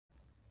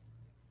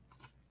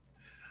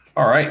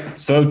All right,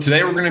 so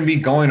today we're going to be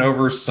going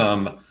over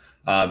some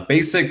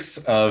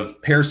basics of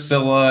Pear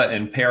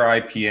and Pear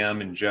IPM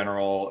in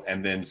general,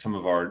 and then some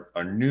of our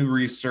new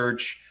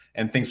research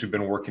and things we've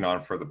been working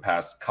on for the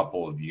past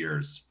couple of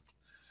years.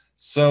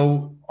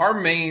 So our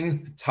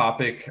main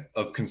topic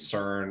of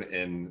concern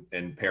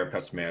in pear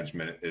pest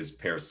management is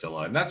Pear,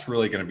 and that's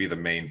really going to be the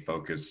main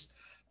focus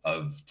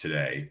of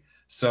today.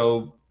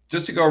 So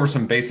just to go over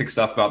some basic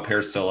stuff about Pear,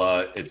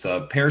 it's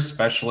a pear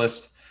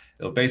specialist.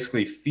 It'll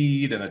basically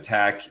feed and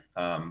attack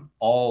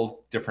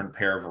all different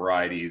pear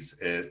varieties.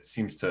 It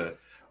seems to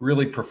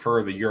really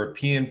prefer the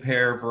European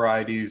pear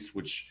varieties,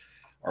 which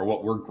are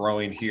what we're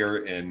growing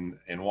here in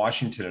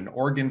Washington and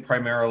Oregon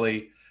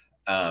primarily.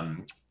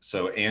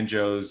 So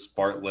Anjos,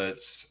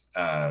 Bartlett's,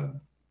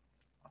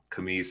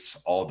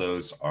 Camise, all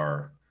those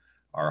are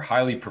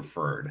highly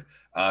preferred.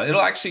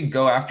 It'll actually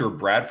go after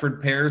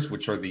Bradford pears,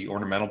 which are the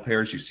ornamental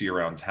pears you see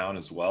around town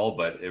as well,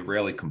 but it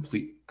rarely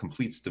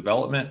completes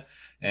development,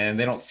 and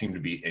they don't seem to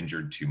be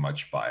injured too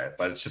much by it.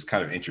 But it's just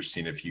kind of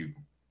interesting if you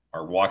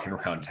are walking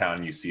around town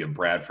and you see a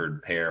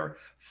Bradford pear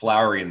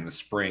flowering in the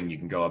spring, you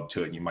can go up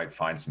to it and you might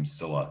find some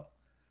psylla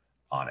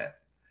on it.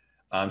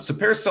 So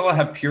pear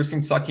have piercing,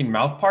 sucking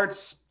mouth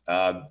parts.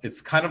 It's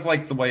kind of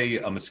like the way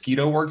a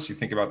mosquito works. You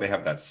think about they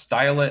have that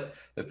stylet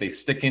that they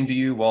stick into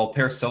you. Well,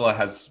 pear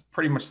has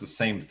pretty much the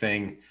same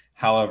thing.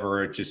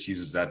 However, it just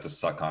uses that to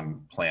suck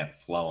on plant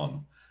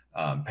phloem,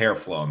 pear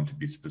phloem to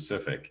be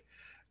specific.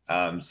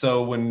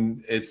 So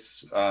when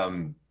it's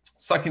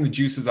sucking the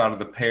juices out of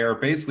the pear,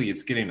 basically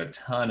it's getting a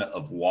ton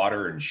of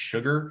water and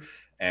sugar.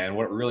 And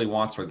what it really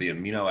wants are the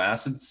amino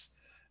acids.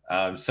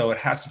 So it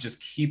has to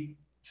just keep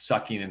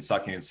sucking and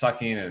sucking and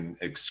sucking and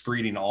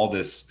excreting all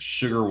this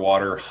sugar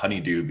water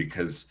honeydew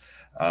because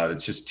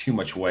it's just too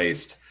much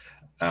waste.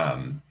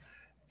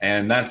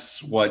 And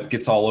that's what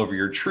gets all over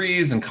your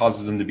trees and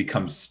causes them to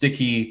become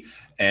sticky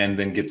and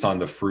then gets on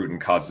the fruit and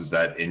causes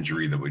that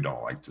injury that we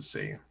don't like to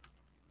see.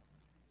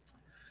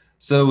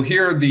 So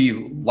here are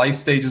the life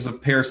stages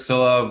of pear.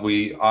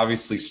 We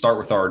obviously start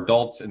with our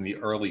adults in the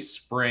early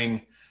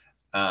spring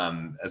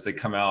as they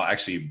come out,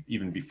 actually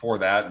even before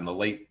that in the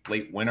late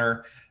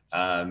winter.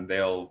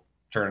 They'll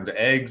turn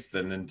into eggs,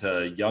 then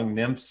into young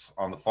nymphs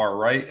on the far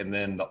right, and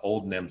then the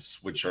old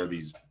nymphs, which are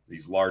these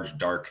large,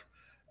 dark,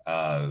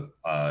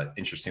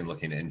 interesting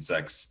looking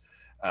insects,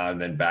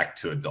 and then back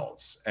to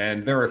adults.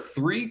 And there are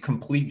 3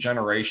 complete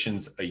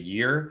generations a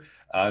year.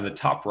 In the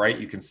top right,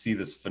 you can see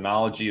this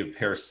phenology of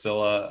pear.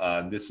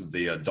 This is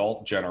the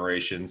adult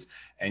generations.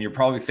 And you're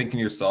probably thinking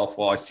to yourself,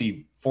 well, I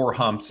see 4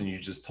 humps and you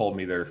just told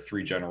me there are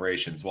 3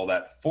 generations. Well,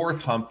 that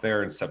 4th hump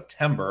there in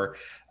September,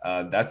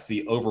 that's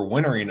the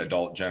overwintering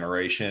adult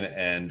generation.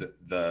 And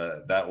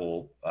that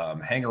will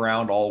hang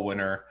around all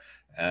winter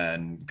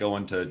and go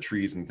into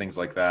trees and things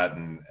like that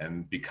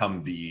and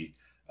become the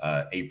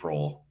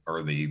April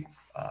or the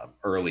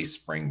early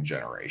spring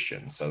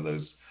generation. So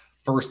those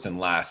first and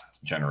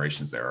last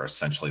generations there are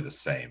essentially the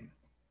same.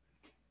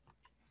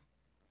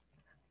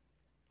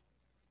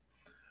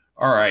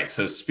 All right,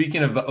 so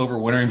speaking of the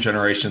overwintering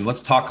generation,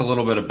 let's talk a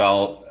little bit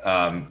about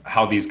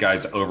how these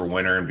guys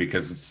overwinter,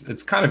 because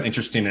it's kind of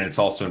interesting and it's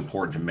also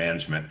important to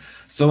management.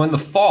 So in the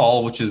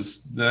fall, which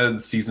is the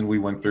season we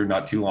went through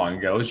not too long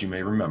ago, as you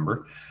may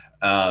remember,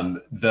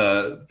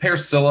 the pear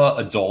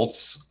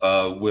adults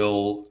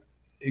will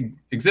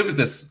exhibit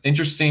this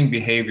interesting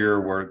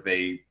behavior where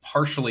they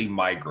partially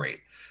migrate.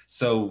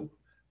 So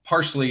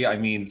partially, I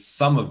mean,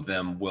 some of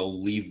them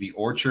will leave the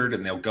orchard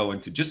and they'll go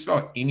into just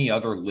about any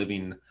other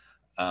living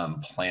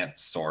plant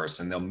source,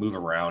 and they'll move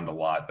around a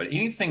lot. But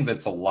anything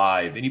that's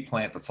alive, any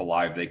plant that's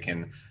alive, they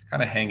can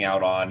kind of hang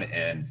out on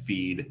and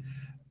feed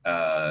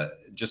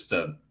just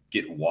to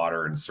get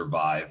water and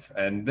survive.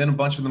 And then a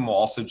bunch of them will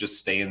also just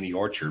stay in the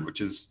orchard, which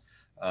is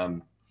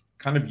kind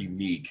of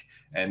unique.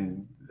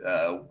 And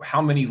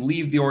how many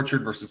leave the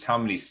orchard versus how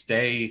many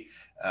stay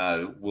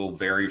will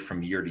vary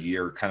from year to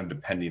year, kind of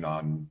depending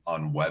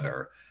on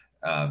weather.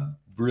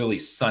 Really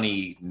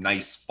sunny,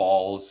 nice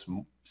falls,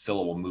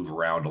 psylla will move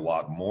around a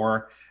lot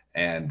more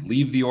and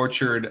leave the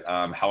orchard.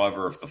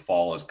 However, if the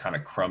fall is kind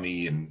of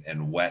crummy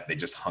and wet, they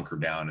just hunker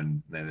down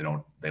and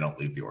they don't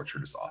leave the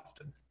orchard as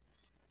often.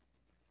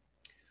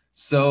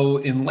 So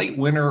in late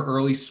winter,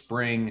 early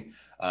spring,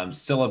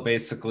 psylla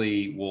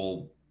basically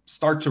will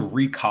start to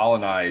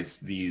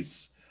recolonize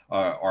these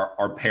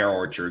our pear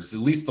orchards, at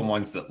least the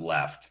ones that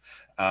left.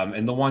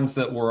 And the ones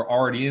that were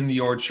already in the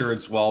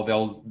orchards, well,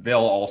 they'll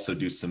also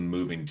do some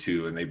moving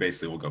too, and they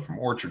basically will go from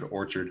orchard to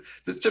orchard.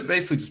 This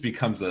basically just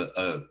becomes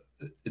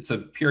it's a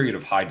period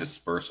of high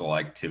dispersal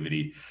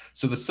activity.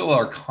 So the psylla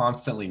are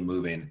constantly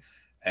moving,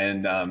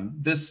 and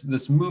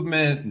this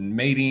movement and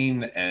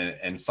mating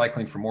and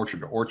cycling from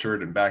orchard to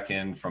orchard and back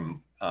in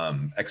from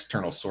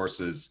external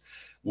sources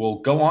will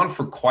go on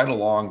for quite a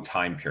long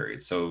time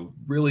period. So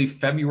really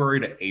February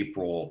to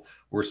April,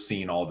 we're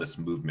seeing all this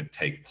movement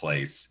take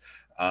place.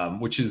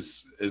 Which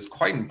is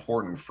quite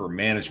important for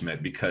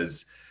management,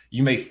 because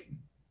you may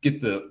get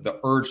the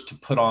urge to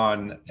put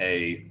on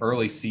a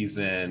early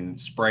season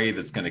spray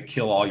that's going to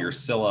kill all your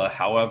Scilla.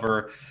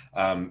 However,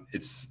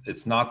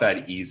 it's not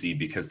that easy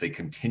because they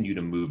continue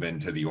to move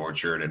into the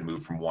orchard and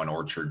move from one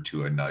orchard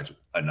to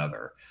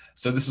another.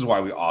 So this is why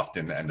we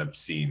often end up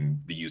seeing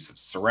the use of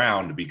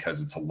Surround,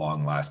 because it's a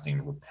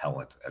long-lasting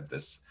repellent at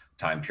this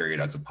time period,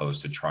 as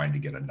opposed to trying to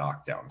get a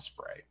knockdown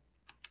spray.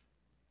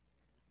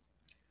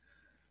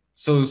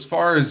 So as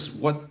far as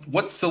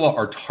what Scilla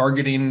are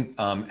targeting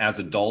as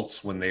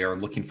adults when they are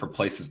looking for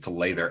places to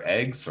lay their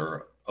eggs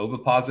or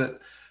oviposit,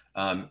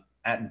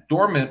 at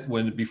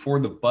dormant, before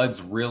the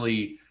buds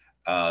really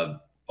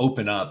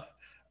open up,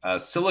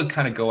 Scilla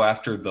kind of go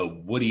after the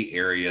woody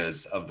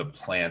areas of the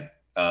plant,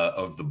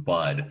 of the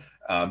bud.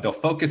 They'll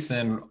focus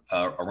in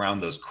around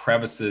those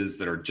crevices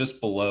that are just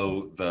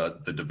below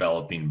the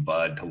developing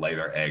bud to lay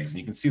their eggs. And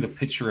you can see the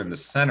picture in the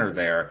center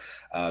there,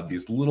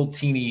 these little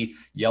teeny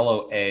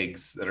yellow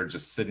eggs that are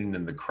just sitting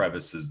in the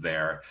crevices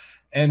there.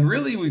 And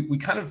really, we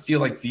kind of feel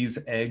like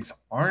these eggs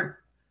aren't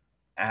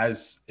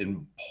as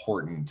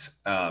important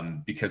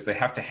because they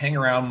have to hang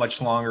around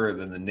much longer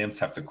than the nymphs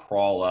have to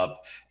crawl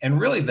up. And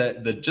really,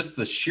 just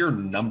the sheer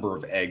number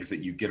of eggs that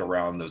you get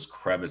around those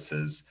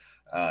crevices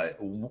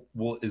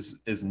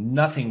is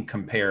nothing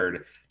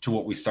compared to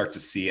what we start to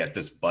see at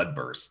this bud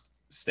burst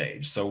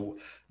stage. So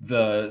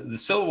the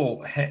Scilla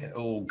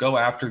will go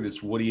after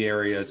this woody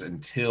areas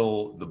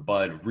until the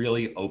bud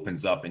really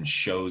opens up and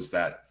shows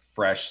that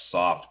fresh,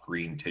 soft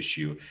green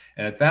tissue.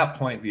 And at that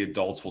point, the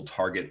adults will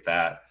target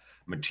that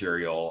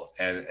material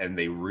and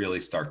they really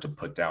start to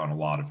put down a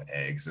lot of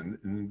eggs.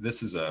 And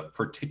this is a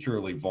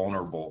particularly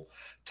vulnerable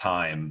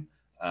time.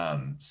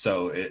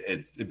 So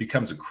it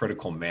becomes a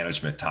critical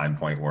management time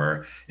point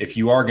where if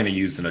you are going to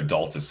use an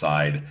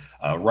adulticide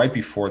right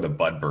before the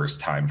bud burst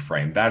time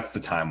frame, that's the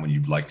time when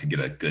you'd like to get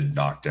a good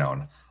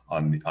knockdown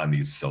on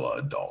these Scilla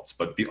adults.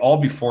 But all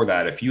before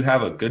that, if you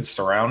have a good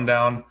surround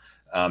down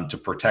to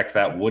protect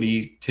that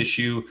woody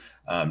tissue,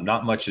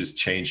 not much is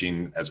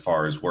changing as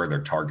far as where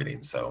they're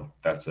targeting. So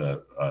that's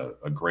a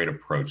great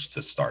approach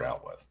to start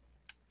out with.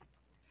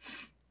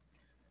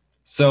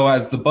 So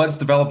as the buds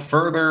develop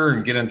further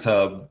and get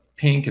into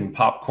pink and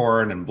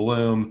popcorn and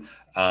bloom,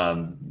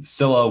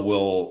 Scilla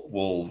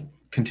will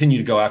continue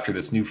to go after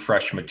this new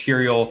fresh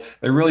material.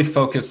 They really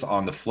focus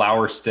on the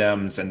flower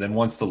stems, and then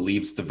once the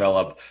leaves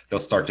develop, they'll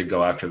start to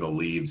go after the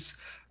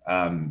leaves.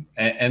 And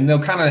they'll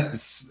kind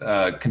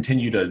of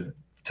continue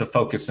to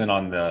focus in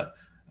on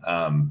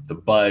the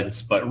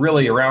buds, but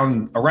really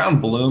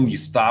around bloom, you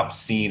stop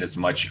seeing as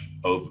much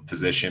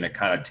oviposition. It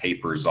kind of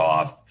tapers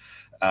off.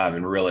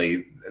 And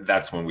really,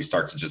 that's when we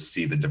start to just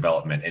see the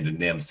development into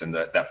nymphs, and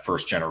that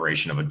first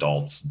generation of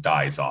adults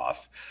dies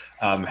off.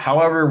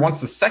 However,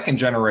 once the second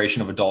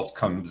generation of adults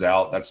comes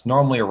out, that's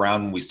normally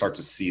around when we start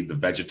to see the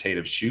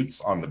vegetative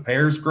shoots on the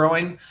pears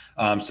growing.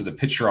 So the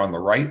picture on the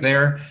right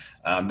there,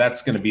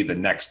 that's going to be the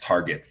next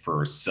target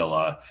for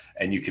Scilla.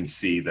 And you can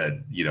see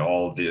that,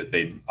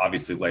 they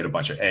obviously laid a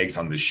bunch of eggs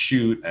on the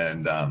shoot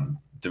and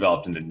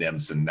developed into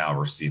nymphs, and now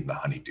we're seeing the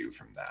honeydew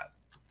from that.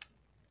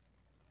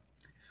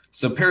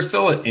 So pear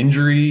Scilla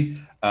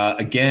injury,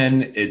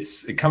 again,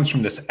 it comes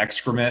from this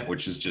excrement,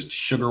 which is just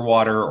sugar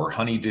water or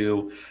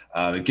honeydew.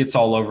 It gets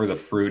all over the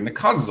fruit, and it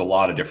causes a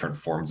lot of different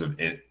forms of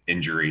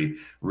injury.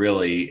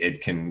 Really, it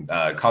can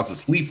cause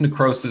this leaf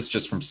necrosis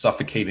just from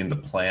suffocating the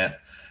plant,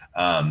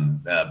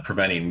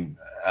 preventing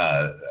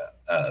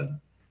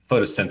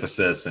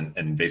photosynthesis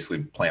and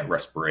basically plant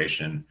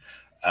respiration.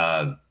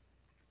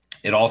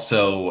 It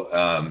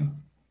also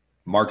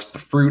marks the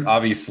fruit,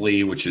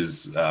 obviously, which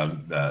is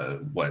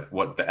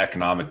what the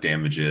economic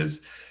damage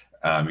is,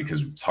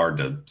 because it's hard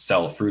to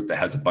sell a fruit that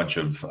has a bunch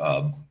of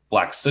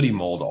black sooty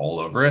mold all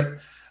over it.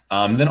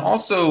 Then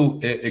also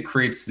it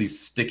creates these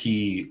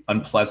sticky,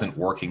 unpleasant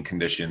working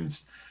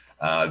conditions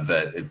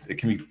that it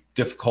can be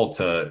difficult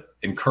to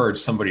encourage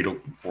somebody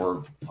to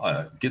or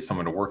get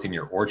someone to work in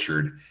your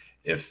orchard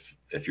if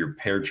your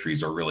pear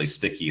trees are really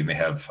sticky and they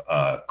have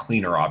a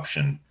cleaner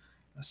option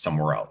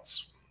somewhere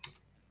else.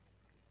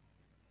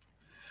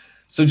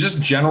 So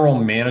just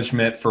general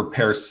management for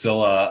pear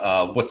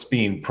Scilla, what's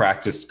being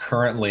practiced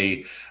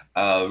currently,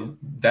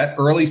 that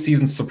early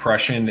season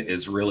suppression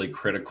is really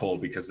critical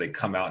because they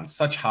come out in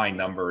such high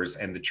numbers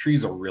and the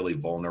trees are really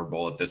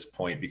vulnerable at this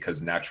point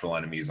because natural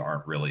enemies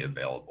aren't really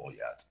available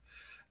yet.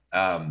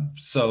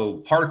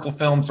 So particle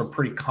films are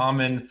pretty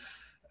common,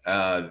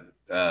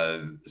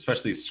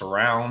 especially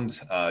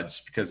surround,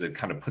 just because it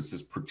kind of puts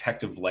this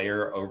protective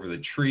layer over the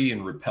tree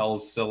and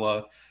repels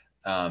Scilla.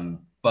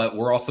 But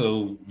we're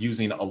also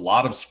using a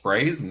lot of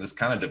sprays, and this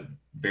kind of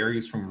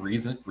varies from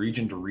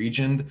region to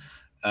region.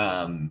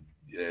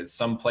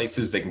 Some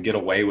places they can get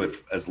away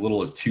with as little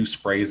as 2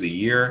 sprays a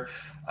year.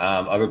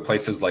 Other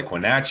places like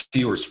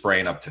Wenatchee, we're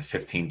spraying up to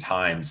 15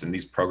 times, and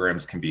these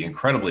programs can be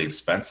incredibly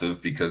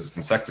expensive because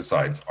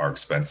insecticides are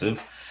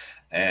expensive.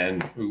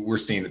 And we're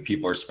seeing that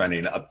people are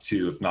spending up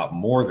to, if not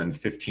more than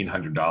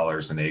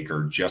 $1,500 an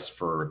acre just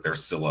for their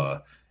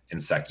Scilla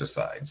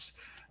insecticides.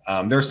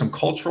 There are some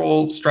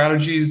cultural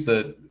strategies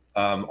that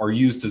are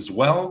used as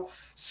well.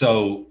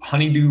 So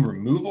honeydew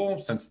removal,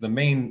 since the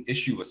main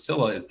issue with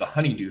Scilla is the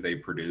honeydew they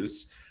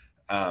produce,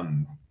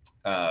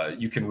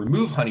 you can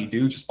remove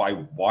honeydew just by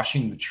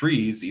washing the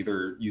trees,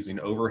 either using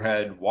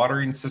overhead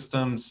watering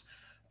systems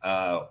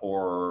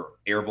or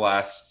air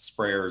blast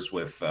sprayers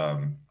with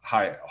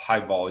high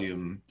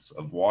volumes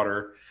of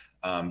water.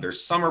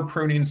 There's summer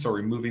pruning, so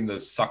removing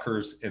those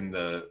suckers in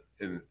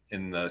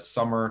the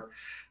summer.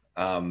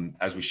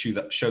 As we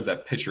showed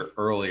that picture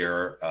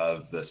earlier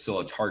of the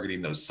Scilla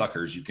targeting those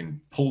suckers, you can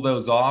pull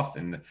those off,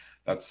 and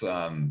that's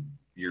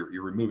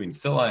you're removing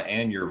Scilla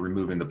and you're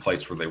removing the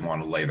place where they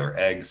want to lay their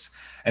eggs.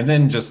 And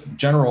then just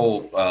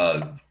general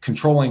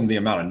controlling the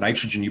amount of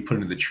nitrogen you put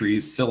into the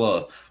trees.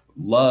 Scilla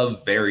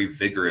love very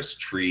vigorous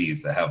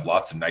trees that have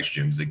lots of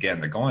nitrogen. Again,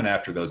 they're going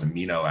after those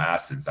amino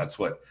acids. That's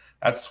what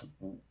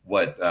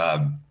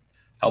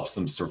helps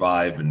them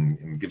survive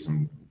and gives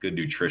them good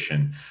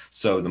nutrition.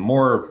 So the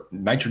more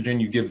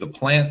nitrogen you give the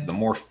plant, the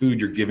more food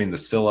you're giving the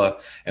Scilla,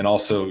 and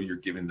also you're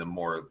giving them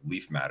more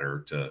leaf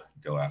matter to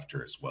go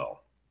after as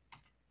well.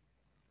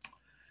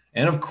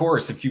 And of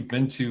course, if you've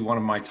been to one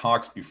of my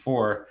talks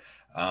before,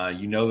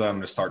 you know that I'm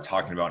going to start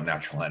talking about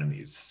natural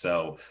enemies.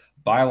 So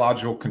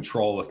biological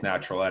control with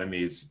natural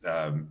enemies,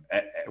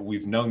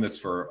 we've known this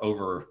for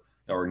over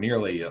or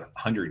nearly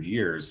 100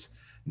 years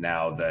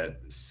now, that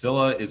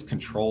Scilla is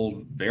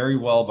controlled very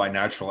well by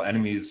natural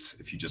enemies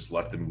if you just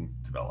let them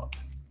develop.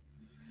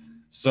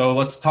 So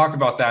let's talk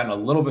about that in a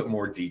little bit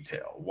more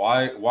detail.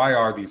 Why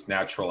are these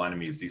natural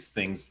enemies, these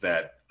things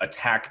that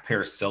attack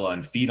pear Scilla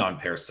and feed on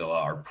pear Scilla,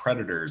 are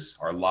predators,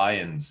 are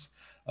lions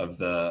of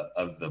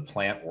the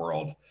plant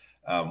world?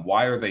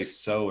 Why are they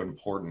so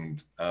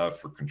important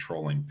for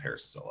controlling pear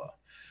Scilla?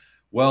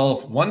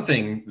 Well, one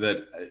thing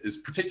that is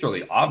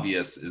particularly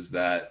obvious is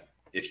that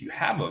if you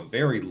have a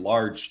very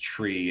large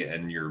tree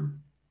and your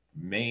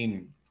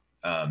main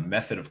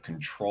method of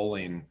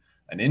controlling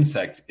an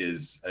insect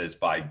is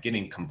by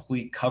getting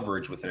complete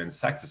coverage with an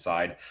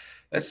insecticide,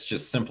 that's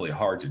just simply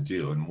hard to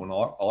do. And when a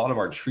lot of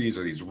our trees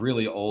are these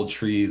really old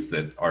trees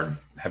that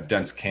have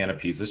dense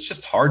canopies, it's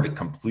just hard to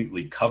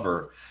completely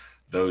cover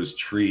those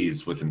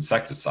trees with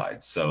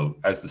insecticides. So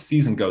as the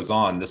season goes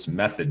on, this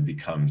method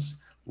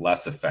becomes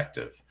less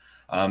effective.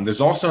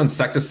 There's also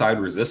insecticide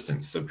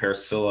resistance. So pear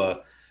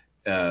Scilla,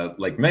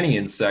 like many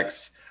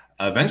insects,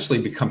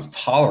 eventually becomes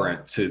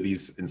tolerant to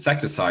these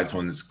insecticides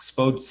when it's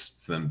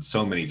exposed to them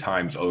so many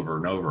times over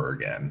and over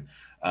again.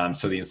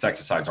 So the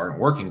insecticides aren't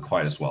working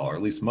quite as well, or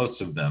at least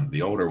most of them,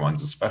 the older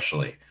ones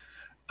especially.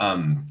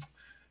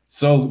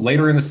 So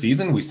later in the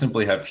season, we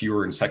simply have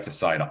fewer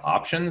insecticide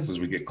options as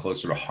we get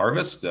closer to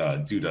harvest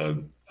due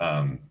to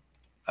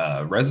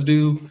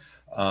residue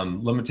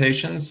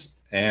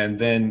limitations. And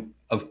then,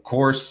 of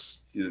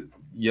course,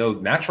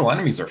 natural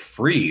enemies are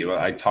free.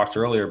 I talked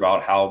earlier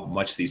about how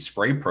much these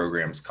spray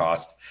programs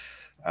cost.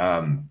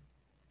 Natural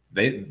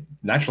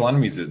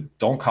enemies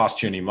don't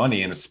cost you any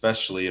money, and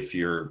especially if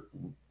you're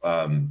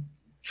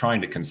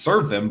trying to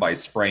conserve them by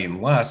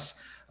spraying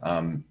less,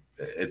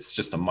 it's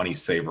just a money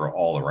saver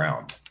all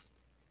around.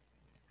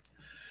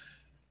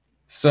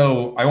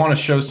 So I want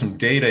to show some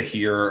data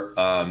here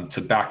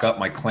to back up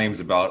my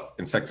claims about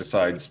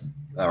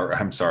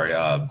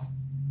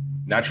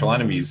natural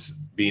enemies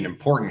being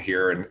important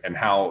here, and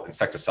how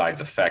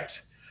insecticides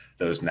affect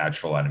those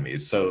natural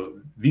enemies. So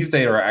these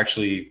data are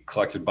actually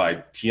collected by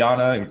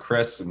Tiana and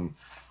Chris and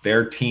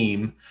their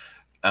team.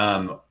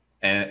 And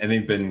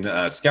they've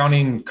been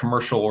scouting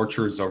commercial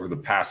orchards over the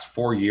past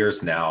 4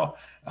 years now,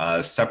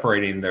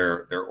 separating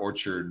their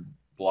orchard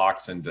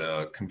blocks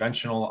into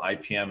conventional,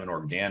 IPM, and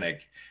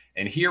organic.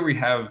 And here we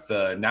have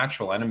the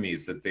natural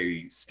enemies that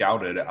they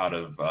scouted out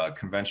of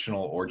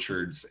conventional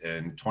orchards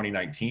in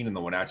 2019 in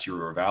the Wenatchee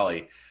River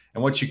Valley.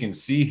 And what you can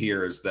see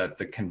here is that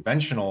the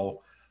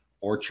conventional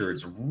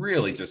orchards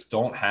really just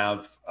don't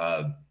have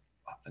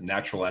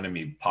natural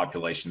enemy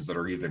populations that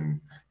are even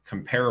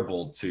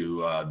comparable to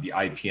the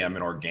IPM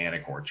and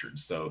organic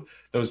orchards. So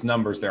those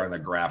numbers there on the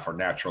graph are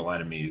natural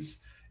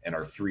enemies in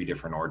our 3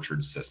 different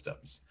orchard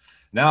systems.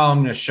 Now I'm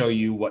going to show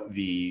you what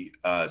the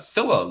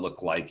Scilla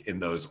look like in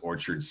those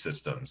orchard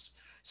systems.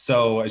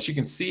 So as you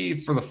can see,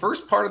 for the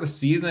first part of the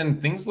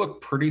season, things look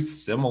pretty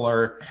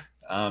similar.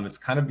 It's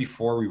kind of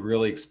before we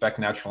really expect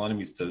natural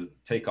enemies to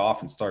take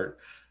off and start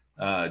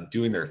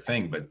doing their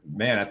thing. But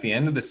man, at the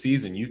end of the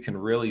season, you can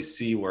really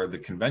see where the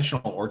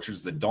conventional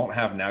orchards that don't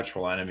have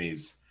natural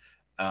enemies,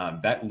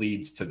 that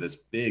leads to this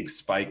big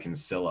spike in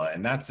Scilla.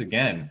 And that's,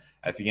 again,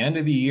 at the end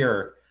of the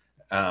year,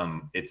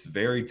 it's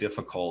very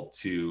difficult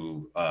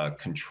to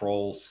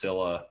control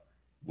Scilla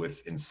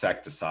with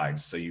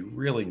insecticides. So you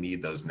really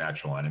need those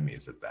natural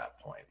enemies at that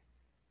point.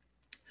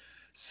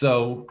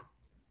 So,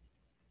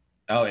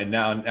 and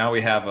now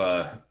we have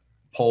a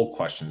poll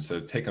question. So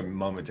take a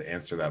moment to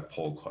answer that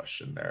poll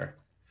question there.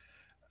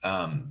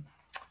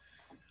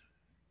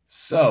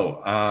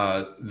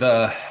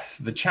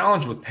 The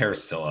challenge with pear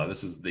Scilla,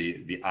 this is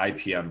the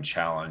IPM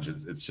challenge.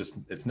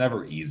 It's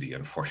never easy,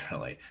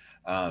 unfortunately.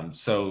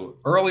 So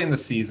early in the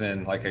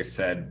season, like I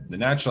said, the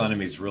natural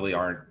enemies really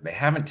they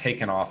haven't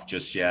taken off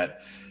just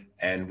yet.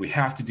 and we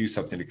have to do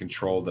something to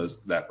control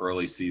that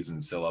early season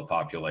Scylla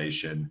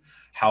population.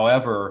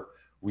 However,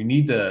 we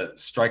need to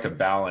strike a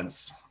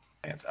balance.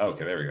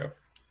 Okay, there we go.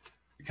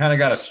 We kind of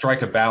got to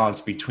strike a balance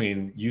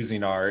between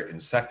using our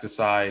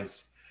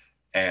insecticides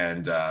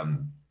and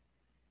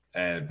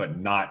but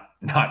not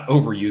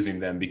overusing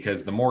them,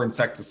 because the more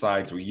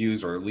insecticides we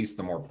use, or at least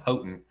the more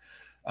potent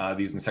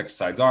these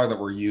insecticides are that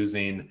we're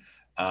using,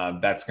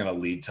 that's going to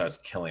lead to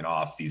us killing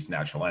off these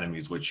natural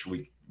enemies, which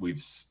we've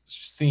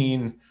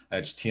seen.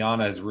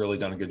 Tiana has really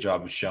done a good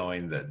job of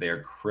showing that they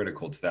are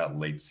critical to that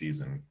late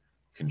season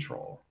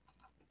control.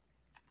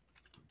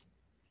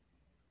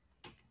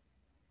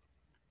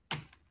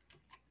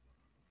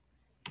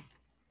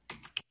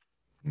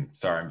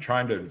 Sorry, I'm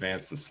trying to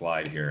advance the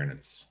slide here and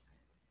it's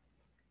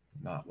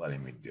not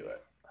letting me do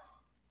it.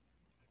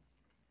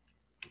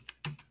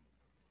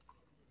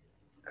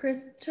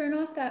 Chris, turn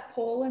off that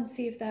poll and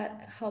see if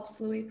that helps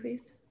Louis,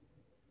 please.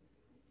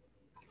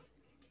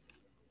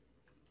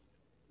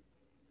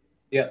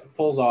 Yeah, the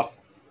poll's off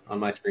on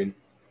my screen.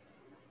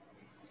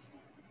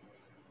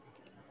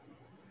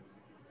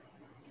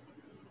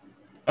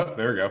 Oh,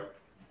 there we go.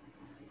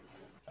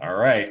 All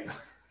right.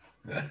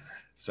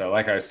 So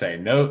like I was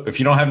saying, no, if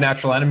you don't have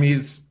natural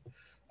enemies,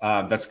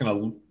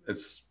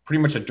 it's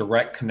pretty much a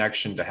direct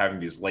connection to having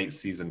these late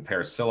season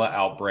Pear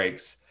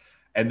outbreaks.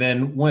 And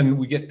then when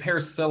we get Pear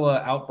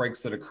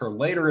outbreaks that occur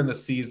later in the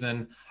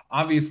season,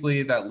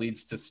 obviously that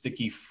leads to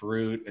sticky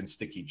fruit and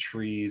sticky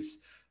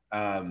trees,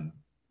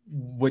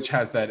 which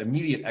has that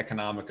immediate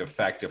economic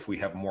effect if we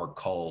have more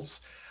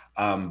culls.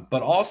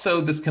 But also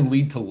this can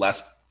lead to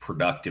less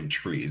productive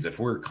trees. If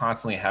we're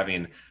constantly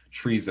having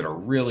trees that are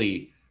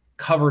really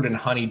covered in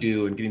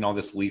honeydew and getting all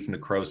this leaf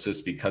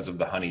necrosis because of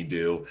the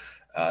honeydew,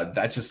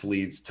 that just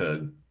leads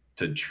to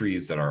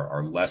trees that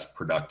are less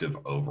productive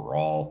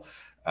overall.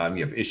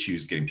 You have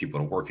issues getting people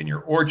to work in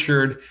your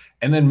orchard.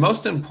 And then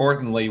most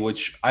importantly,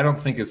 which I don't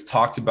think is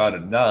talked about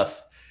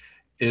enough,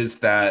 is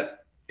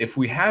that if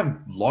we have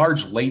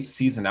large late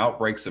season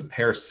outbreaks of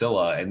Pear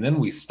and then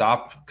we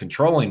stop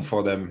controlling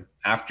for them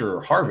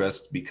after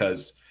harvest,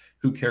 because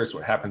who cares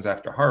what happens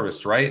after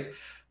harvest, right?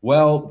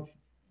 Well,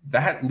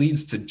 that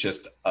leads to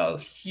just a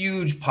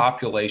huge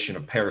population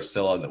of Pear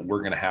that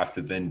we're going to have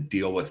to then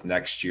deal with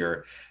next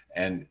year.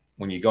 And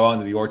when you go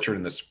into the orchard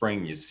in the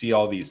spring, you see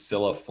all these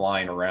Scylla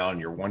flying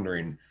around. You're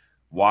wondering,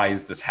 why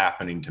is this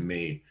happening to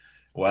me?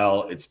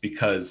 Well, it's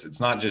because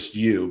it's not just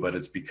you, but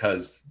it's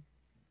because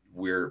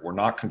we're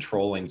not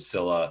controlling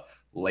Scylla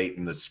late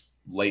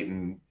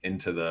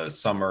into the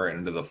summer and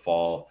into the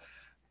fall.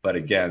 But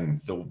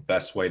again, the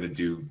best way to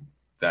do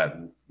that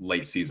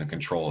late season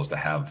control is to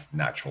have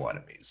natural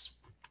enemies.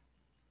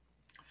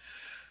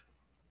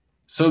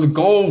 So the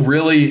goal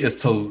really is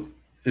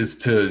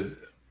to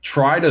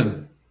try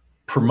to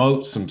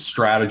promote some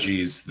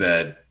strategies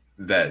that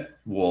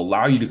will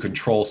allow you to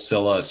control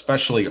Scylla,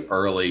 especially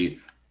early,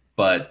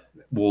 but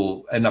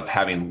will end up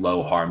having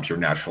low harm to your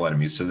natural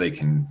enemies so they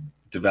can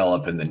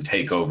develop and then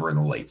take over in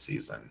the late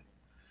season.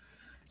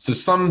 So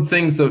some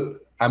things that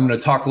I'm going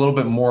to talk a little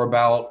bit more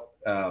about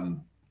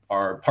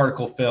are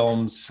particle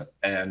films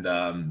and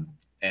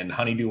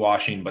honeydew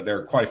washing, but there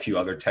are quite a few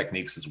other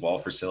techniques as well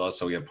for Scylla.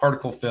 So we have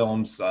particle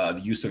films, the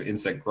use of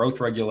insect growth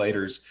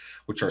regulators,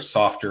 which are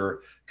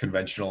softer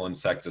conventional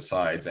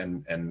insecticides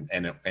and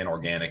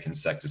organic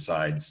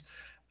insecticides.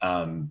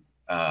 So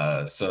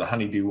the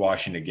honeydew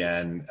washing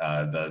again,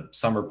 the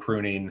summer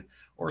pruning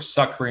or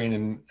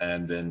suckering,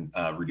 and then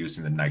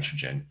reducing the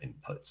nitrogen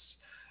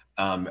inputs.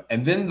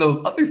 And then the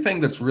other thing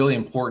that's really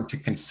important to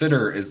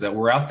consider is that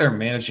we're out there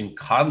managing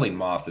codling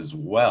moth as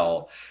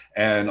well.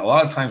 And a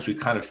lot of times we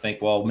kind of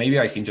think, well, maybe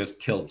I can just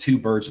kill two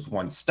birds with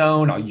one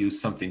stone. I'll use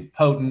something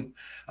potent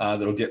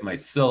that'll get my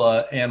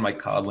Scylla and my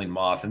codling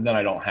moth. And then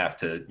I don't have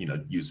to,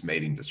 use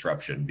mating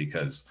disruption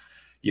because,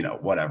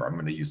 whatever, I'm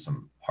going to use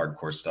some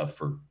hardcore stuff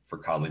for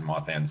codling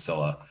moth and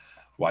Scylla.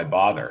 Why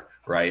bother,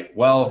 right?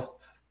 Well,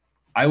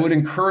 I would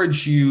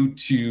encourage you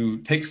to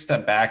take a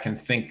step back and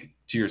think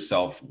to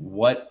yourself,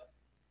 what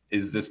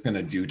is this going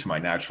to do to my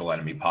natural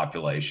enemy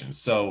population?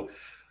 So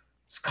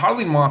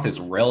codling moth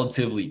is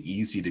relatively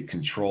easy to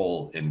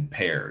control in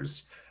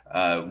pairs.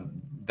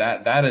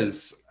 That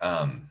is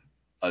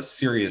a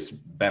serious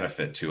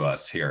benefit to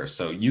us here.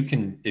 So you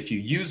can, if you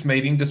use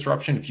mating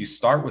disruption, if you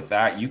start with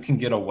that, you can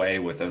get away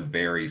with a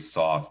very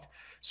soft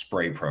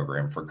spray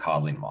program for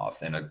codling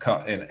moth and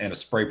a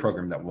spray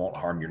program that won't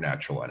harm your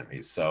natural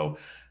enemies. So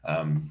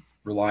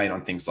relying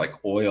on things like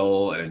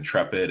oil and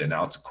Intrepid and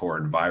Alticore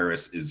and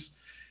Virus is,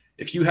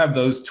 if you have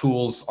those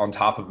tools on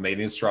top of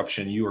mating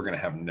disruption, you are going to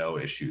have no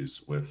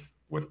issues with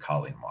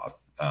codling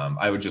moth.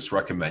 I would just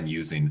recommend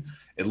using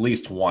at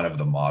least one of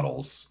the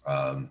models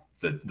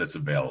that's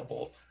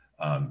available.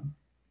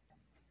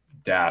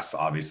 DAS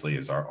obviously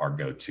is our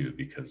go-to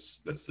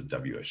because that's the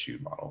WSU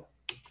model.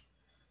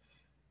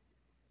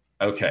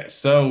 Okay,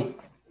 so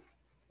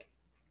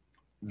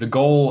the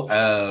goal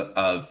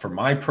for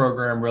my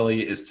program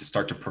really is to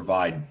start to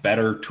provide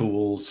better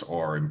tools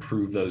or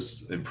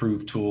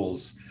improve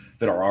tools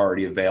that are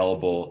already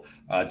available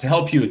to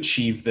help you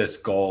achieve this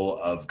goal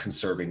of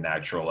conserving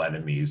natural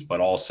enemies,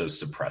 but also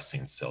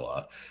suppressing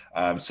Scylla.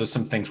 So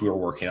some things we were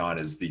working on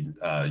is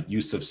the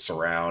use of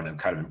surround and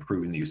kind of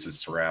improving the use of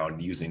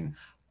surround using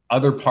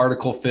other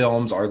particle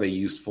films. Are they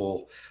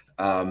useful?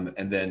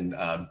 And then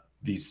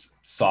these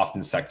soft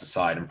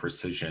insecticide and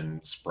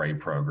precision spray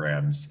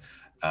programs.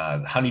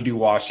 Honeydew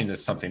washing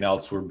is something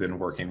else we've been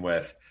working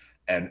with.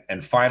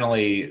 And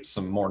finally,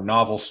 some more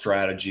novel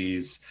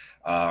strategies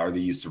are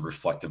the use of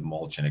reflective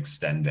mulch and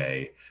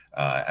extendé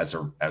as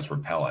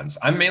repellents.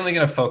 I'm mainly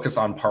going to focus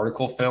on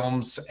particle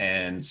films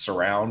and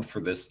surround for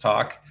this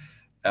talk,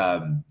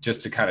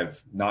 just to kind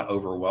of not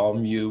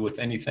overwhelm you with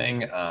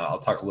anything. I'll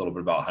talk a little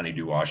bit about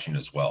honeydew washing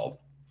as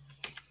well.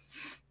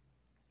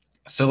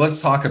 So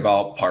let's talk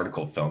about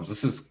particle films.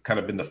 This has kind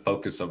of been the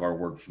focus of our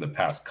work for the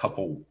past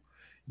couple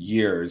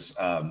years.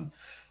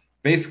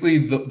 Basically,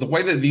 the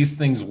way that these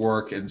things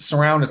work, and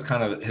surround has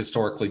kind of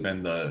historically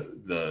been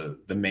the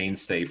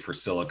mainstay for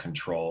Scylla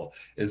control,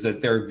 is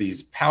that there are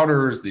these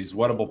powders, these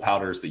wettable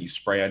powders that you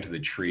spray onto the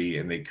tree,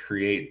 and they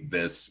create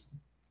this,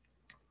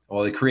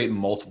 well, they create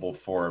multiple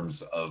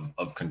forms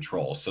of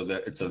control. So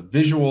that it's a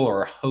visual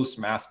or a host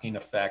masking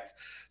effect.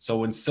 So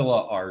when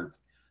Scylla are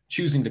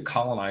choosing to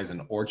colonize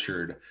an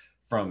orchard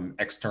from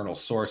external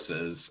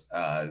sources,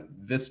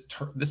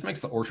 this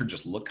makes the orchard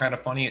just look kind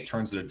of funny. It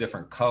turns it a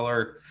different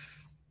color,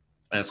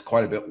 and it's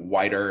quite a bit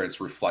whiter. It's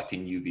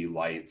reflecting UV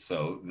light,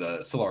 so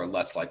the Scylla are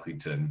less likely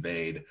to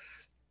invade.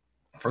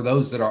 For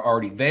those that are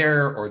already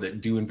there or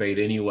that do invade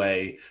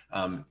anyway,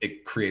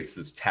 it creates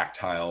this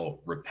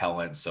tactile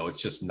repellent. So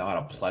it's just not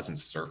a pleasant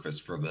surface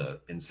for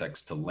the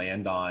insects to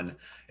land on.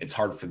 It's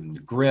hard for them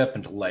to grip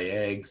and to lay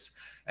eggs.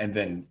 And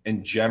then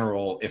in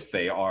general, if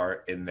they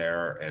are in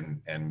there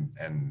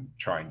and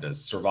trying to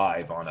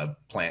survive on a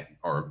plant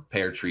or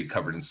pear tree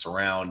covered in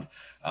surround,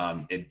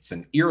 it's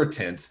an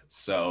irritant.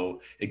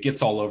 So it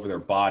gets all over their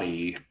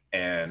body.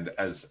 And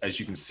as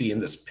you can see in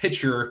this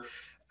picture,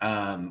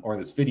 or in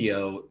this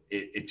video,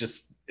 it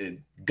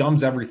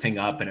gums everything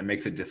up and it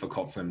makes it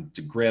difficult for them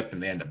to grip,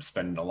 and they end up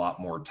spending a lot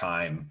more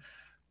time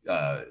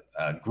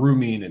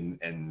grooming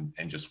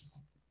and just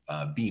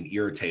being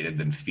irritated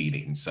than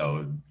feeding.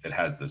 So it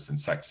has this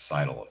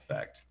insecticidal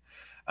effect.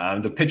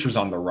 The pictures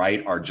on the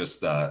right are just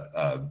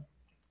the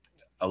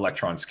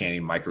electron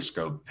scanning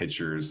microscope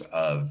pictures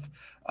of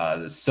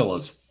the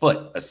Scylla's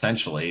foot,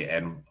 essentially.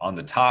 And on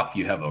the top,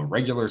 you have a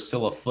regular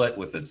Scylla foot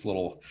with its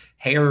little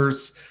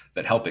hairs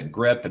that help it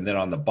grip. And then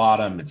on the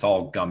bottom, it's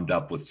all gummed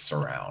up with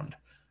surround.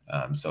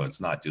 So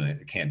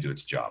it can't do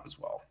its job as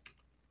well.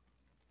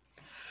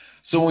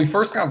 So when we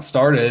first got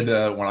started,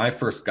 when I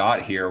first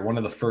got here, one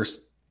of the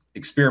first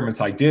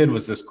experiments I did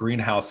was this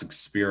greenhouse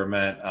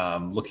experiment,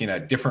 looking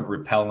at different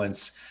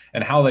repellents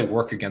and how they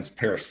work against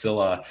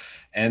Scylla.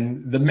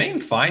 And the main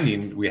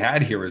finding we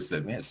had here is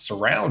that, man,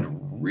 surround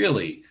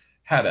really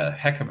had a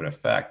heck of an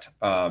effect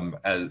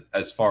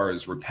as far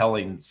as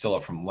repelling Scylla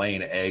from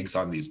laying eggs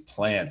on these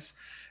plants.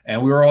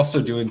 And we were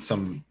also doing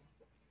some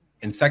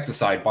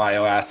insecticide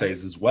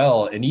bioassays as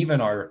well. And even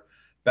our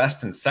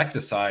best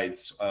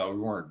insecticides, we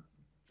weren't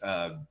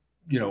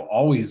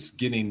always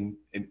getting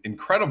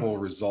incredible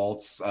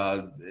results.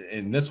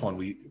 In this one,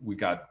 we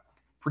got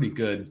pretty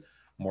good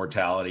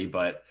mortality,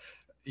 but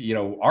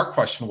our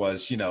question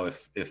was,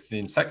 if the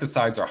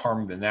insecticides are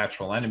harming the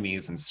natural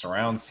enemies and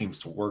surround seems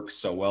to work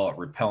so well at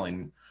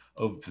repelling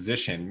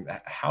oviposition,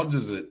 how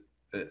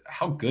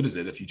good is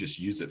it if you just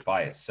use it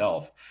by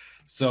itself?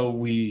 So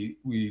we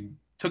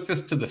took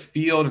this to the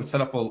field and set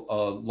up a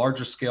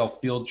larger scale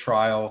field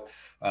trial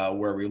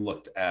where we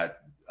looked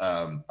at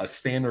a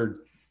standard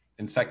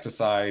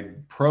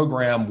insecticide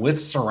program with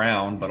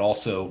surround, but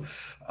also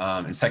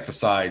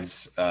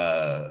insecticides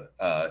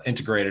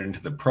integrated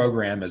into the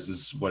program, as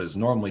is what is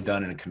normally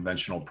done in a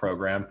conventional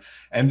program.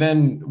 And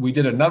then we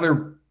did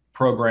another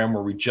program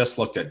where we just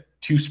looked at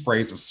 2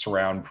 sprays of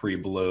surround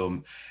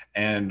pre-bloom,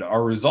 and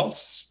our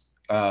results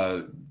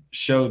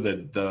show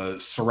that the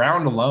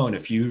surround alone,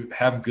 if you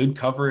have good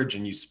coverage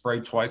and you spray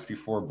twice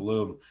before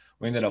bloom,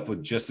 we ended up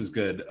with just as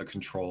good a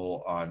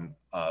control on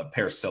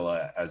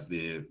Scylla as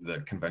the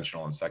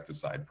conventional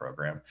insecticide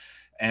program.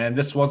 And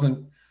this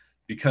wasn't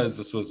because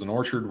this was an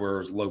orchard where it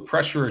was low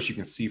pressure. As you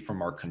can see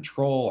from our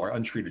control, our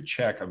untreated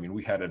check, I mean,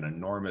 we had an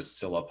enormous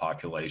Scylla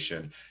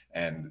population,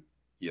 and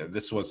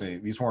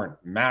these weren't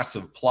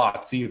massive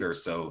plots either.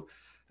 So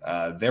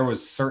there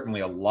was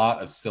certainly a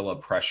lot of Scylla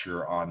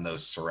pressure on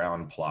those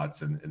surround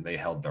plots, and they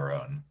held their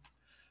own.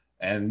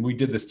 And we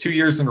did this 2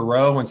 years in a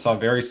row and saw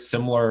very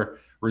similar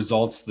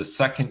results. The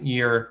second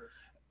year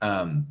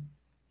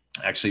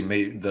actually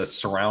made the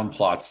surround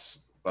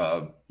plots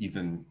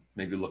even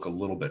maybe look a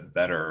little bit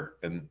better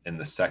in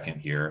the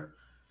second year.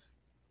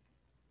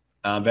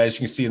 But as you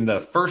can see in the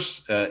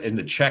first, in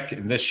the check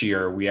in this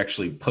year, we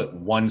actually put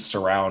 1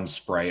 surround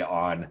spray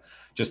on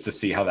just to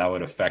see how that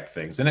would affect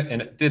things. And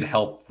it did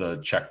help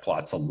the check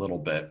plots a little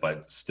bit,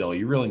 but still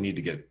you really need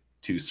to get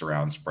 2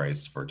 surround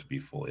sprays for it to be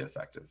fully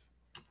effective.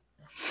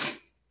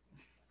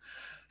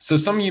 So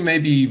some of you may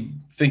be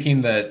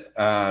thinking that,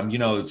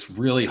 it's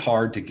really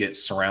hard to get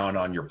surround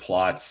on your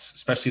plots,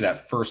 especially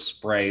that first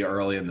spray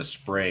early in the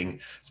spring,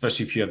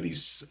 especially if you have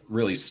these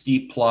really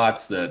steep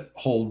plots that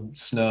hold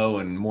snow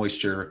and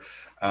moisture.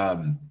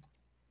 Um,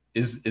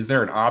 is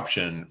there an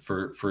option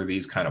for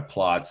these kind of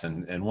plots?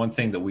 And one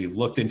thing that we've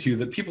looked into,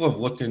 that people have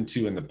looked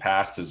into in the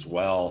past as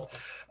well,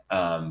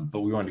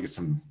 but we wanted to get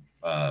some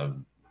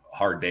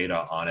hard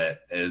data on it,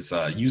 is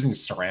using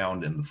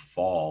surround in the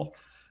fall.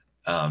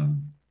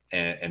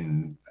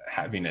 And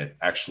having it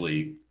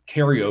actually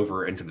carry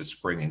over into the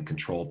spring and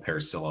control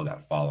Parasilla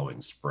that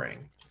following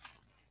spring.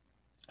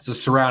 So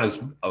surround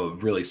is a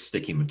really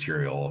sticky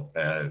material,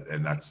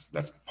 and that's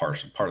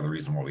part of the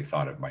reason why we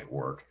thought it might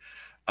work.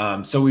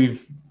 So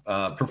we've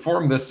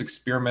performed this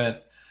experiment.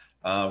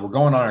 We're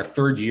going on our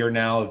third year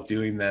now of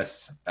doing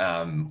this.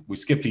 We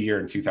skipped a year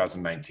in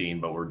 2019,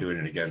 but we're doing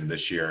it again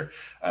this year.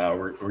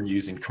 We're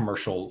using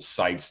commercial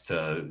sites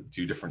to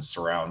do different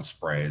surround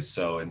sprays.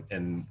 So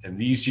in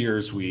these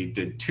years, we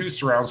did 2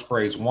 surround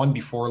sprays, one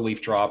before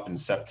leaf drop in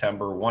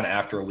September, one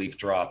after leaf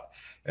drop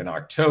in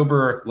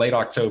October, late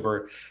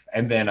October,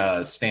 and then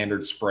a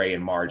standard spray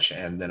in March,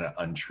 and then an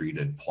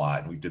untreated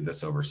plot. And we did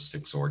this over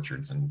 6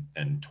 orchards in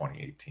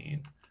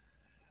 2018.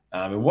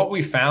 And what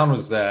we found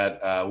was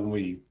that when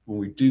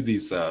we do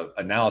these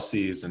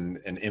analyses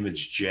and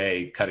image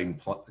J, cutting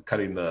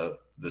the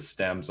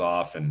stems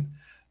off and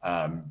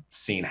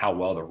seeing how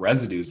well the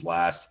residues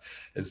last,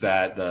 is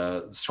that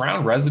the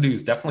surround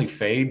residues definitely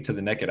fade to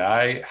the naked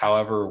eye.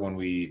 However, when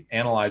we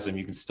analyze them,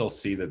 you can still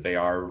see that they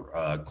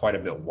are quite a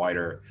bit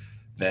whiter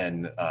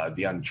than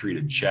the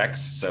untreated checks.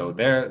 So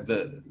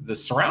the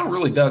surround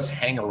really does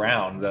hang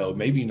around, though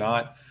maybe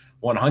not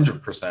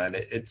 100%.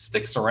 It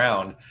sticks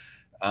around.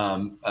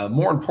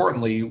 More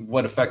importantly,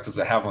 what effect does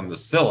it have on the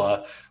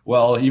Scilla?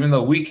 Well, even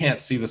though we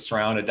can't see the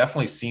surround, it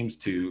definitely seems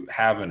to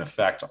have an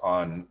effect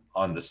on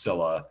the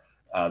Scilla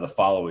the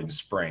following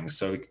spring.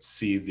 So we can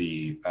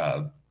see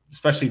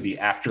especially the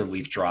after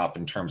leaf drop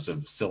in terms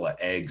of Scilla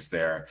eggs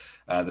there.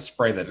 The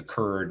spray that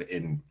occurred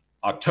in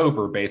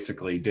October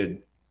basically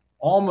did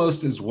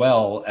almost as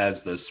well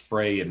as the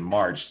spray in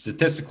March,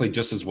 statistically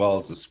just as well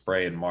as the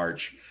spray in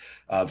March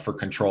for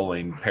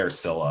controlling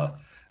Parasilla.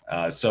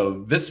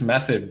 So this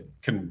method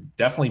can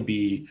definitely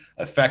be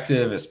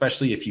effective,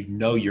 especially if you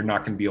know you're not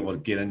going to be able to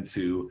get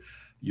into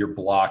your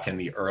block in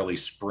the early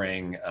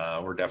spring.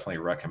 We're definitely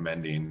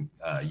recommending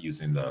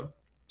using the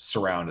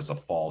surround as a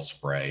fall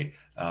spray.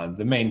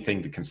 The main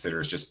thing to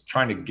consider is just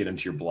trying to get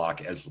into your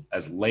block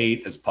as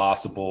late as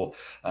possible,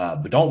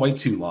 but don't wait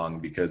too long,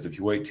 because if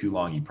you wait too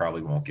long, you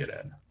probably won't get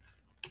in.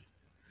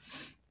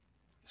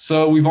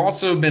 So we've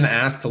also been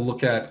asked to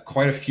look at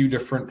quite a few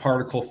different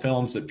particle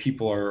films that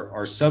people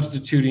are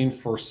substituting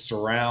for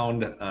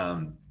surround.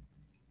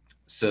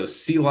 So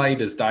sea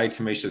light is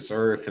diatomaceous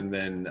earth, and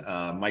then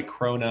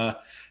microna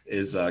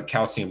is a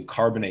calcium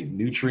carbonate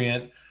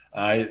nutrient.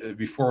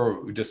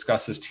 Before we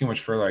discuss this too much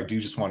further, I do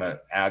just want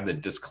to add the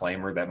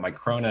disclaimer that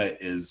microna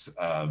is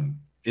a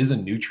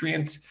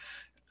nutrient,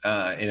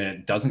 and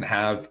it doesn't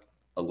have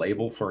a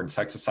label for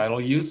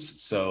insecticidal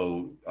use.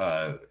 So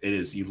it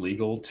is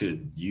illegal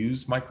to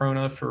use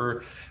microna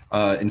for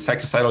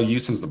insecticidal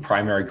use as the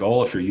primary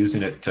goal. If you're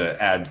using it to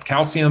add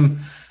calcium,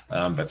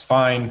 that's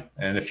fine.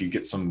 And if you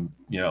get some,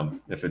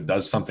 if it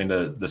does something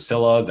to the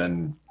Scilla,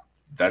 then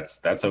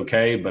that's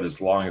okay. But as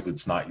long as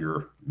it's not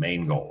your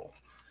main goal.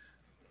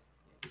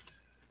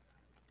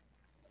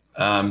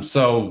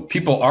 So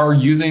people are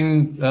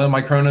using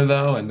microna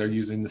though, and they're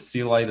using the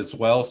sea light as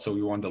well. So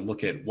we wanted to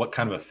look at what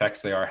kind of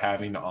effects they are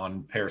having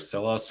on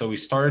Parasilla. So we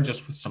started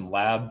just with some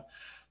lab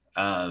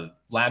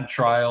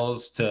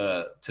trials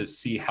to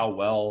see how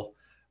well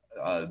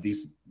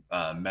these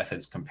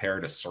methods compare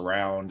to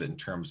surround in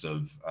terms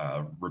of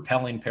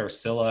repelling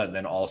Parasilla, and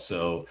then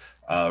also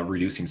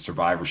reducing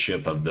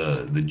survivorship of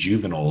the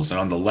juveniles. And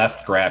on the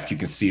left graph, you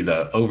can see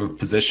the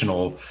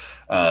overpositional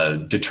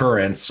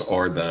deterrence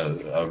or the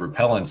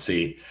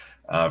repellency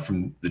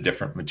from the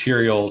different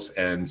materials.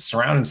 And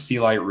surround and sea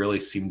light really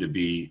seem to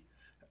be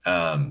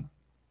the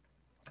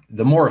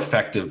more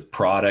effective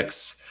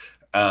products.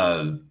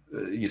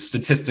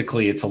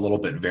 Statistically, it's a little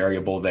bit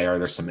variable there.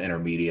 There's some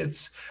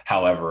intermediates.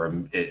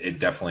 However, it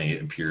definitely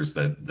appears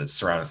that the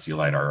surround and sea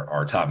light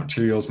are top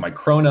materials.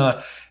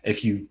 Microna,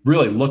 if you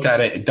really look at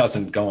it, it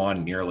doesn't go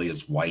on nearly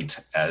as white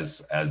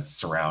as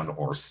surround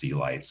or sea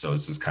light. So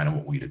this is kind of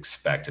what we'd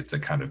expect it to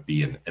kind of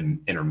be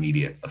an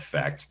intermediate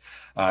effect.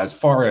 As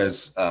far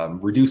as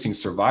reducing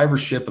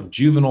survivorship of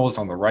juveniles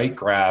on the right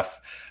graph,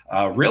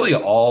 really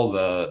all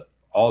the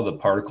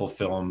particle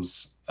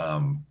films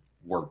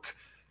work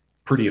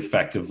pretty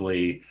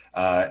effectively,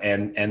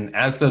 and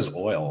as does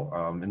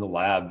oil. In the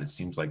lab, it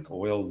seems like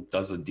oil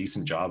does a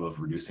decent job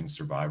of reducing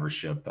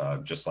survivorship,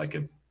 just like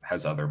it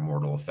has other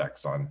mortal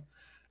effects on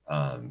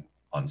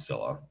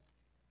Scilla.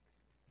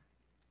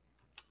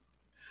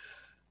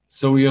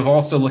 So we have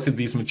also looked at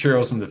these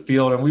materials in the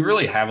field, and we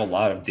really have a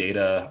lot of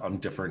data on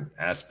different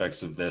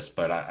aspects of this,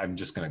 but I'm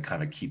just going to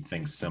kind of keep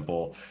things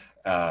simple,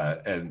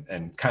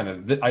 and kind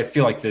of I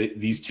feel like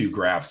these two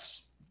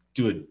graphs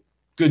do a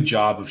good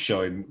job of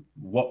showing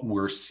what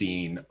we're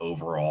seeing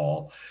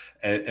overall.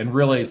 And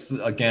really, it's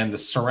again, the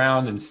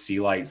surround and sea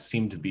light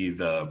seem to be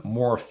the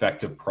more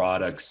effective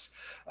products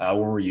when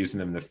we're using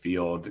them in the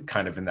field,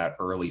 kind of in that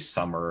early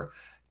summer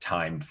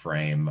time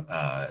frame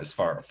as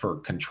far for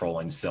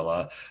controlling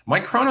Scylla.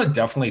 Microna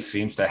definitely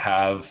seems to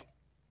have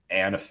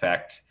an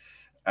effect.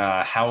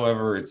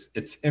 However,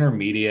 it's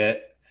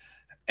intermediate.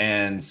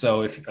 And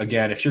so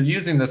if you're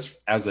using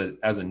this as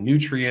a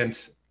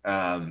nutrient,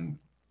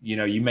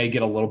 you may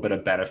get a little bit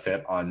of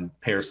benefit on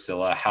Pear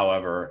Scylla.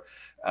 However,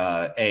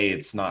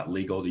 it's not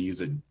legal to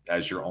use it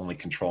as your only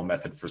control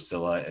method for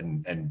Scylla,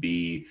 and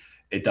B,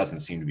 it doesn't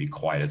seem to be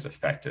quite as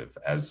effective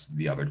as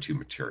the other two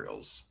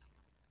materials.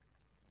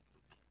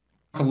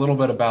 A little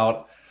bit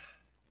about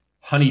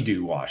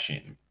honeydew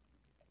washing.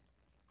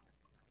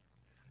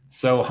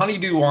 So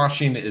honeydew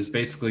washing is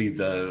basically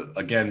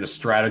the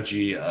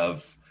strategy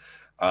of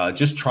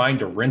just trying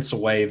to rinse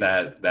away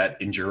that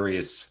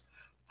injurious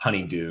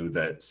honeydew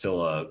that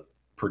Scylla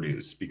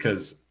produce,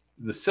 because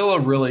the Scylla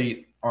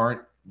really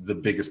aren't the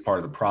biggest part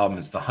of the problem.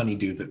 It's the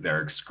honeydew that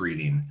they're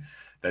excreting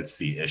that's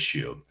the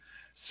issue.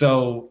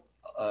 So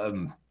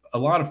a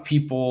lot of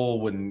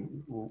people,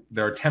 when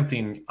they're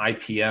attempting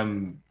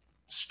IPM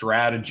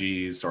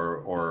strategies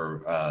or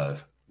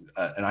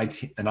an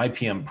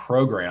IPM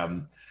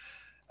program,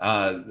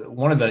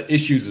 one of the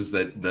issues is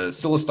that the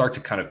Scylla start to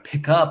kind of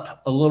pick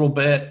up a little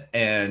bit.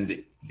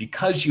 And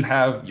because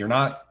you're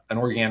not an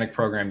organic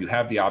program, you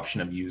have the option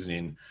of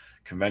using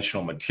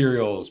conventional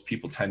materials.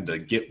 People tend to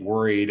get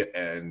worried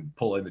and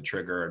pull in the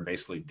trigger and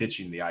basically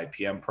ditching the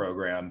IPM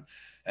program.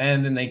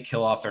 And then they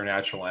kill off their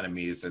natural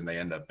enemies and they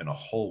end up in a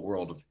whole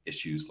world of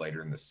issues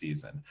later in the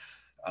season.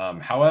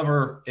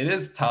 However, it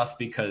is tough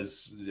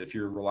because if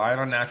you're relying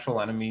on natural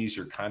enemies,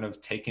 you're kind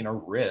of taking a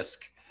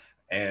risk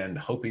and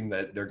hoping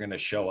that they're going to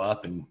show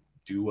up and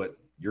do what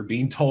you're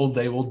being told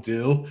they will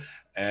do.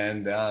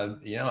 And,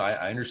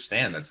 I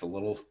understand that's a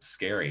little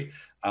scary.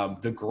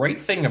 The great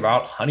thing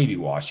about honeydew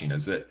washing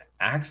is it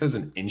acts as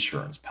an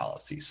insurance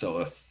policy. So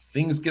if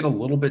things get a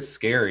little bit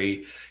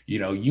scary, you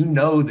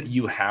know that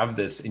you have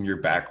this in your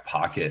back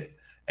pocket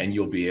and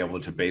you'll be able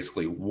to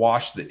basically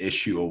wash the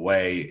issue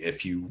away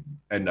if you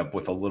end up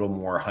with a little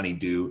more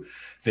honeydew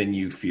than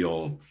you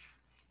feel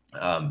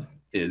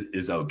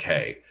is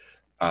okay.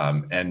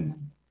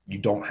 And you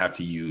don't have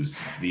to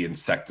use the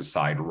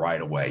insecticide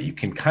right away. You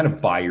can kind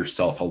of buy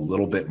yourself a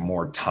little bit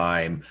more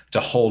time to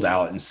hold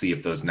out and see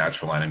if those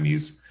natural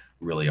enemies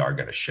really are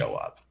going to show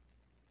up.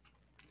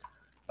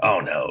 Oh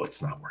no,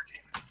 it's not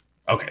working.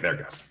 Okay, there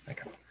it goes.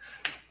 Okay.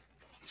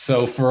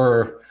 So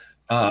for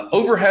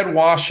overhead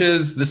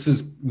washes, this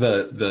is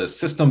the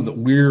system that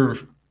we're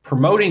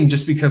promoting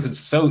just because it's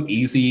so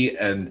easy.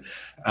 And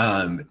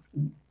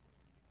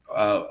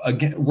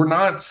again, we're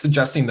not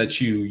suggesting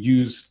that you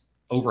use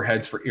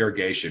overheads for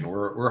irrigation.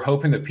 We're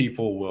hoping that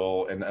people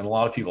will, and a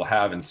lot of people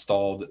have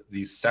installed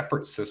these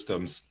separate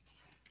systems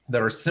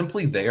that are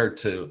simply there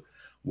to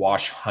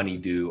wash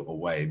honeydew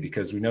away,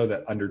 because we know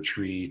that under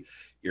tree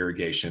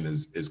irrigation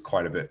is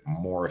quite a bit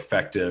more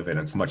effective and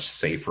it's much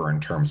safer in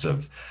terms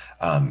of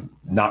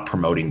not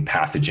promoting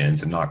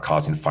pathogens and not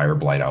causing fire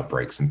blight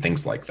outbreaks and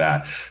things like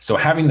that. So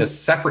having this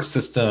separate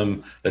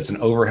system that's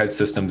an overhead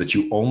system that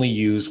you only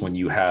use when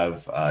you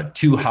have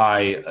too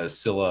high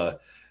Scylla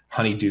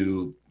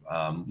honeydew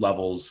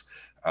levels,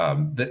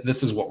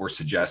 this is what we're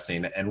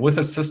suggesting. And with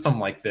a system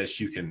like this,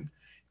 you can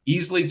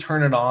easily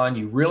turn it on.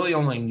 You really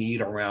only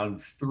need around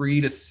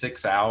 3 to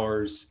 6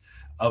 hours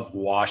of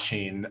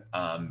washing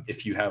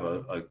if you have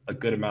a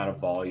good amount of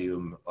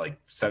volume, like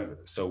seven.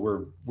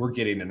 So we're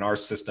getting in our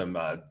system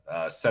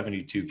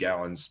 72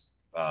 gallons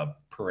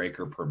per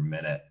acre per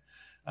minute.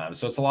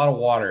 So it's a lot of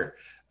water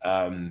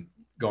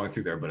going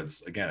through there, but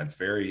it's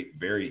very,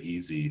 very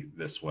easy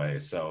this way.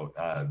 So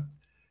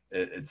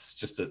it's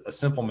just a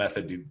simple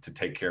method to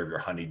take care of your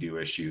honeydew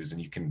issues.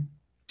 And you can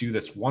do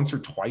this once or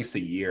twice a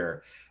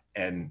year.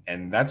 And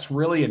that's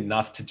really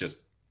enough to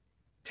just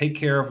take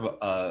care of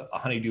a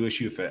honeydew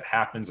issue if it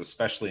happens,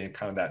 especially in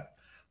kind of that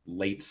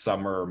late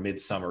summer or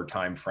midsummer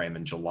time frame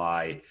in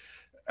July.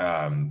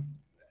 And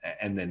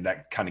then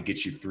that kind of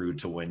gets you through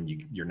to when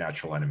your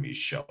natural enemies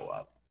show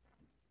up.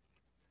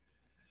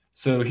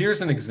 So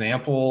here's an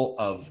example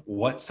of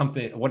what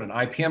an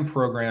IPM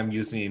program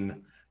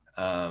using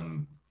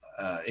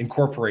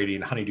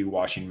incorporating honeydew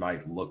washing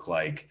might look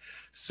like.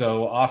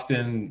 So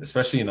often,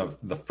 especially in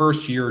the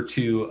first year or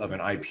two of an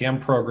IPM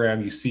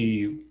program, you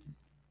see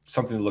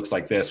something that looks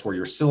like this, where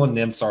your Scylla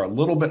nymphs are a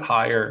little bit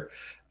higher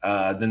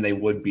than they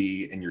would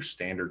be in your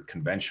standard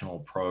conventional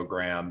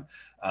program.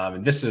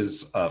 And this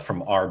is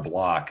from our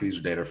block. These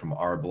are data from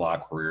our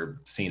block where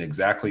you're seeing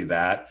exactly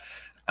that.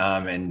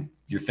 And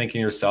you're thinking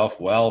to yourself,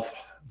 well,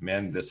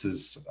 man, this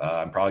is,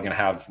 I'm probably going to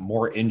have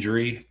more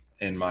injury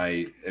in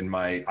my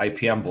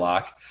IPM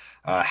block.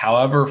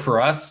 However, for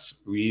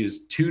us, we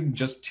use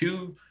just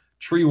two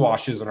tree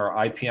washes in our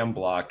IPM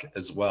block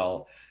as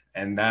well.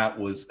 And that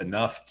was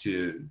enough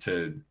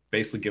to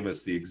basically give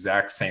us the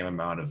exact same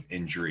amount of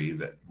injury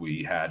that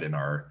we had in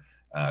our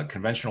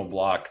conventional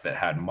block that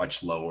had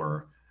much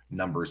lower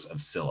numbers of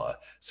Scylla.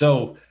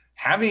 So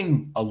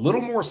having a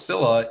little more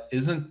Scylla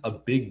isn't a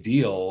big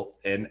deal.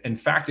 And in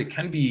fact, it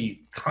can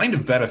be kind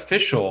of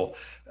beneficial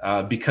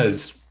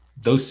because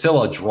those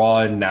Scylla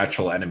draw in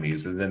natural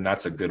enemies. And then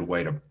that's a good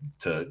way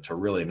to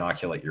really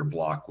inoculate your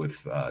block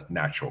with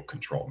natural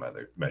control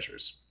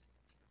measures.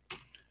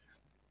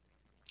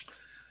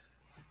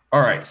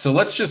 All right, so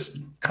let's just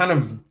kind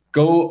of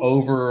go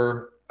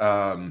over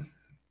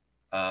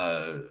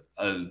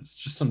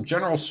just some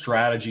general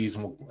strategies,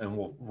 and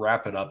we'll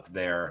wrap it up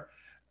there.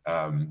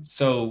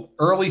 So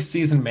early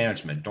season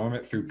management,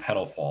 dormant through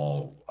petal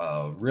fall,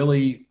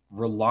 really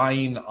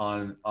relying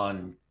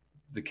on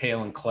the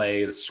kaolin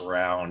clay, the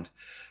surround.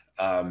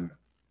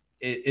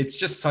 It's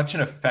just such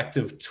an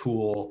effective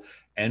tool.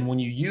 And when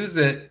you use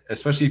it,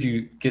 especially if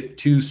you get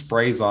 2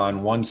 sprays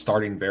on, one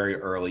starting very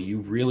early, you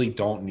really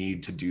don't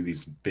need to do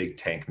these big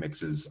tank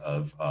mixes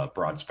of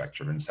broad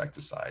spectrum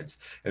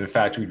insecticides. And in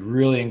fact, we'd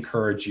really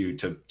encourage you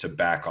to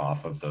back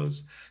off of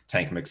those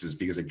tank mixes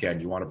because, again,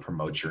 you want to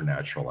promote your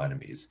natural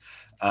enemies.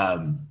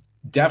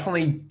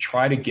 Definitely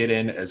try to get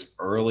in as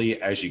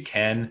early as you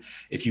can.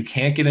 If you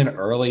can't get in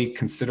early,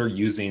 consider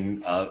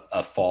using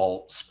a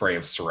fall spray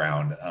of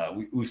surround.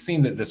 We've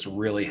seen that this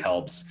really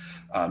helps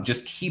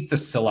just keep the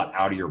Scylla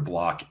out of your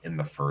block in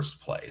the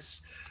first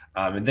place.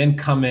 And then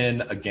come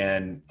in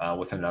again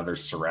with another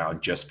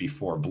surround just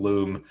before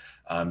bloom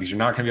because you're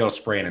not going to be able to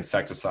spray an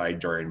insecticide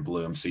during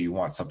bloom. So you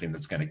want something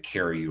that's going to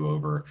carry you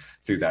over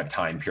through that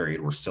time period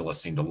where Scylla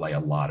seem to lay a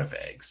lot of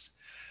eggs.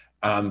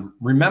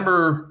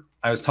 Remember,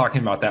 I was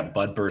talking about that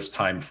bud burst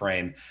time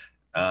frame.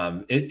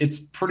 It's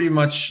pretty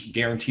much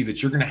guaranteed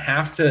that you're going to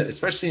have to,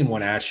 especially in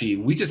Wenatchee,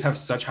 we just have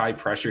such high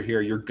pressure here.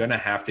 You're going to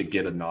have to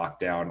get a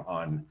knockdown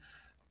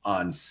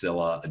on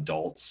Scylla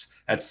adults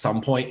at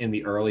some point in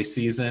the early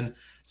season.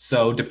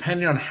 So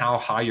depending on how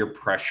high your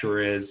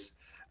pressure is,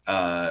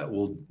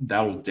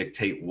 that'll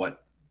dictate what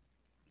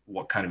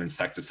kind of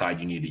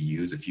insecticide you need to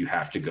use. If you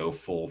have to go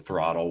full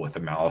throttle with a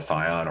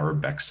malathion or a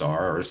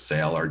Bexar or a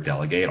Sail or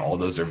Delegate, all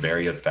those are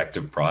very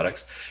effective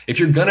products. If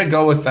you're going to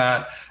go with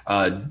that,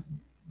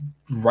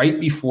 right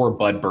before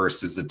bud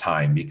burst is the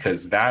time,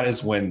 because that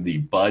is when the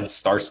bud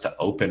starts to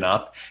open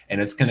up and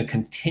it's going to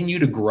continue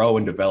to grow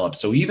and develop.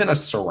 So even a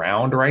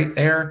surround right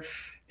there,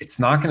 it's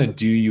not going to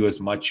do you as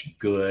much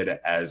good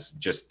as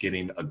just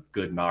getting a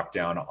good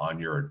knockdown on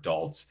your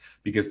adults,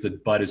 because the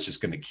bud is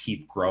just going to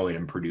keep growing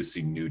and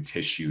producing new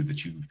tissue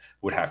that you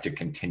would have to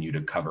continue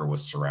to cover with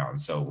surround.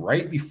 So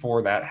right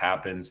before that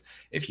happens,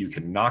 if you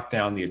can knock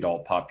down the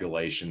adult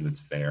population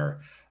that's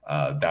there,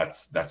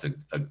 that's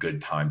a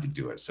good time to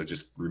do it. So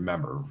just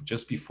remember,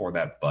 just before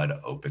that bud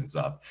opens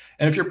up.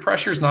 And if your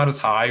pressure is not as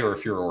high, or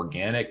if you're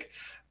organic,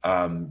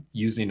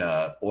 using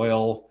a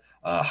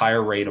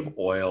higher rate of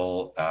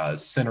oil,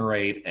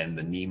 Cinerate, and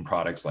the neem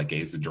products like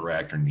Aza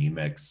Direct or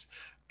Neemix.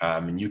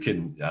 And you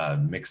can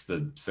mix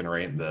the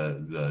Cinerate and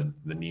the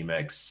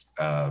Neemix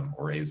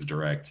or Aza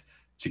Direct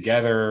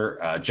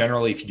together.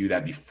 Generally, if you do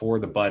that before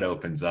the bud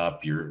opens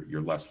up,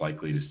 you're less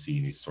likely to see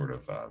any sort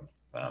of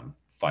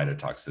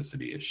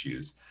phytotoxicity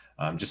issues.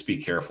 Just be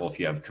careful if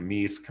you have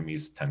camise.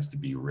 Camise tends to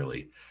be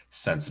really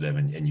sensitive,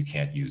 and you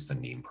can't use the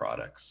neem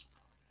products.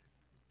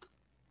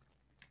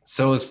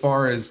 So as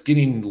far as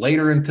getting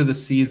later into the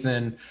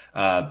season,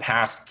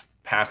 past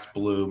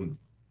bloom,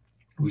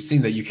 we've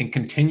seen that you can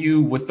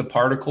continue with the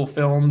particle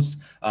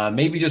films,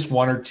 maybe just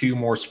 1 or 2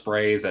 more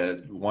sprays,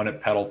 one at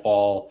petal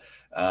fall,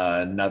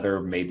 another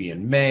maybe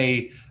in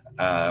May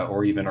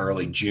or even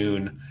early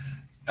June.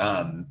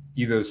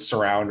 Either the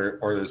surround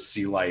or the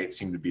sea light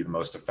seem to be the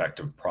most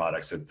effective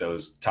products at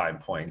those time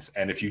points.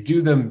 And if you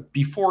do them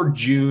before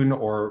June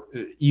or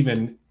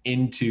even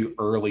into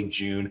early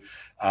June,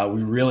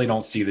 we really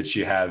don't see that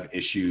you have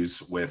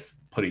issues with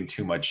putting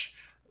too much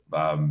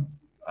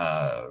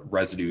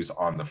residues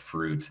on the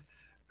fruit.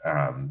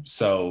 Or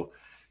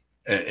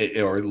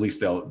at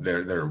least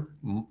they're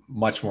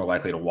much more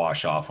likely to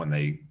wash off when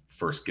they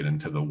first get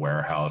into the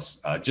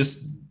warehouse.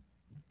 Just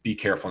be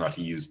careful not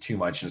to use too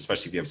much, and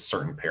especially if you have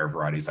certain pear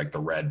varieties like the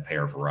red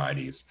pear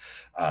varieties,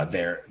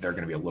 they're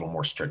going to be a little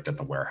more strict at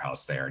the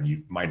warehouse there, and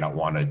you might not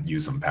want to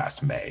use them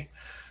past May.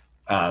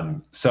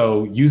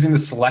 So using the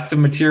selective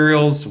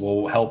materials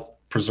will help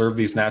preserve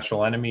these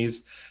natural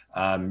enemies.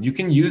 You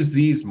can use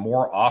these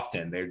more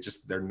often.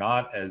 They're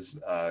not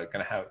going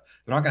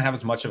to have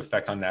as much of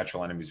effect on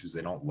natural enemies because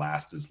they don't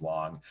last as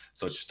long.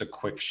 So it's just a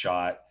quick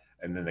shot,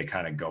 and then they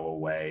kind of go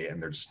away,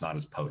 and they're just not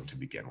as potent to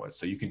begin with.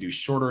 So you can do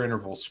shorter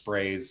interval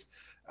sprays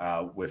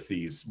with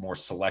these more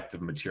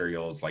selective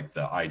materials like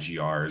the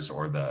IGRs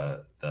or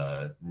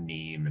the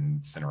neem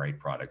and Cinerate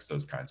products,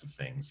 those kinds of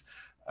things.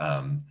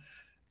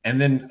 And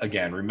then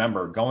again,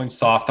 remember, going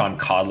soft on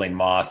codling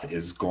moth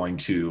is going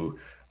to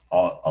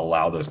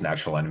allow those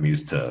natural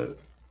enemies to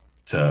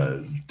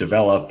to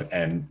develop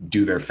and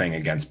do their thing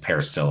against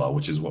Parasilla,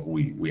 which is what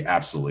we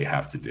absolutely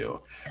have to do.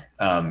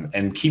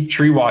 And keep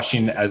tree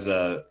washing as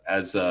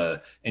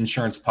a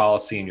insurance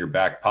policy in your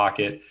back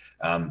pocket.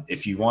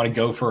 If you want to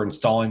go for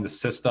installing the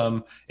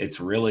system, it's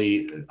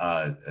really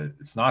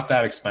it's not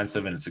that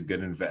expensive, and it's a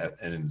good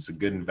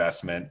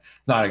investment.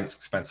 It's not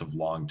expensive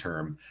long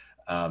term.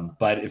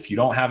 But if you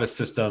don't have a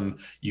system,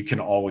 you can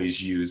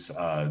always use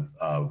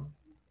a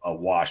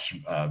wash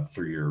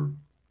through your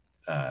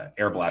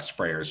air blast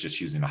sprayers, just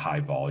using a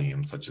high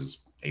volume, such as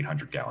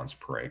 800 gallons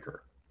per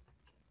acre.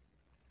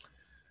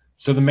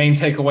 So the main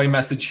takeaway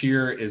message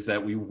here is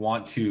that we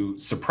want to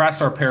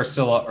suppress our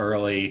Parasilla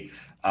early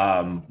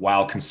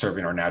while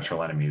conserving our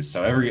natural enemies.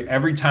 So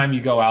every time you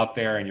go out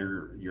there and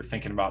you're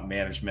thinking about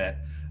management,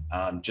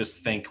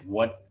 just think,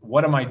 what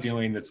am I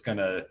doing that's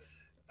gonna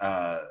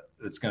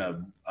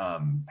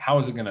how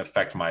is it going to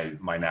affect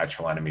my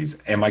natural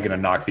enemies? Am I going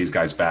to knock these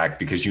guys back?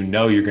 Because you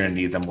know you're going to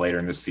need them later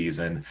in the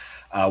season.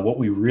 What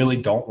we really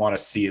don't want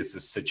to see is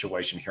this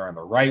situation here on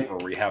the right, where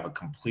we have a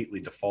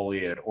completely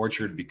defoliated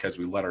orchard because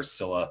we let our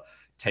Scilla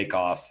take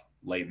off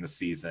late in the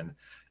season.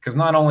 Because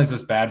not only is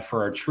this bad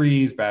for our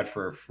trees, bad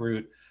for our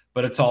fruit,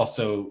 but it's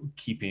also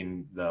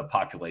keeping the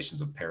populations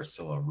of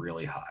Parasilla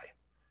really high.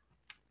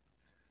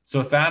 So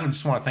with that, I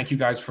just want to thank you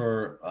guys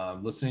for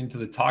listening to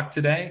the talk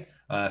today.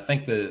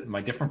 Thank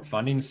my different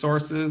funding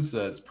sources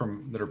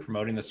that are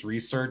promoting this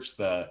research,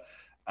 the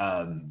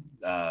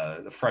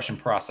Fresh and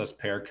Processed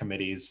Pear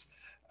Committees.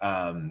 We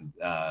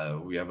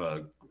have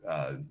a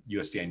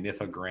USDA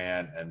NIFA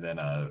grant, and then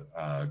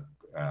a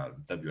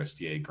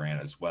WSDA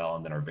grant as well,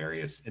 and then our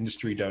various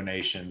industry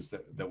donations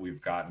that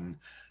we've gotten.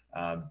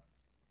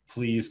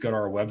 Please go to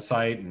our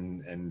website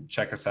and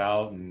check us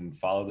out and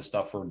follow the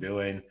stuff we're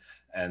doing.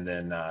 And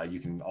then you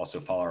can also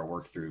follow our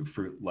work through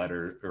Fruit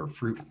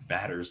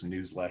Matters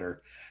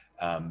newsletter.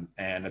 And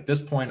at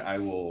this point, I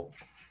will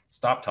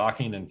stop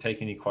talking and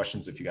take any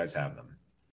questions if you guys have them.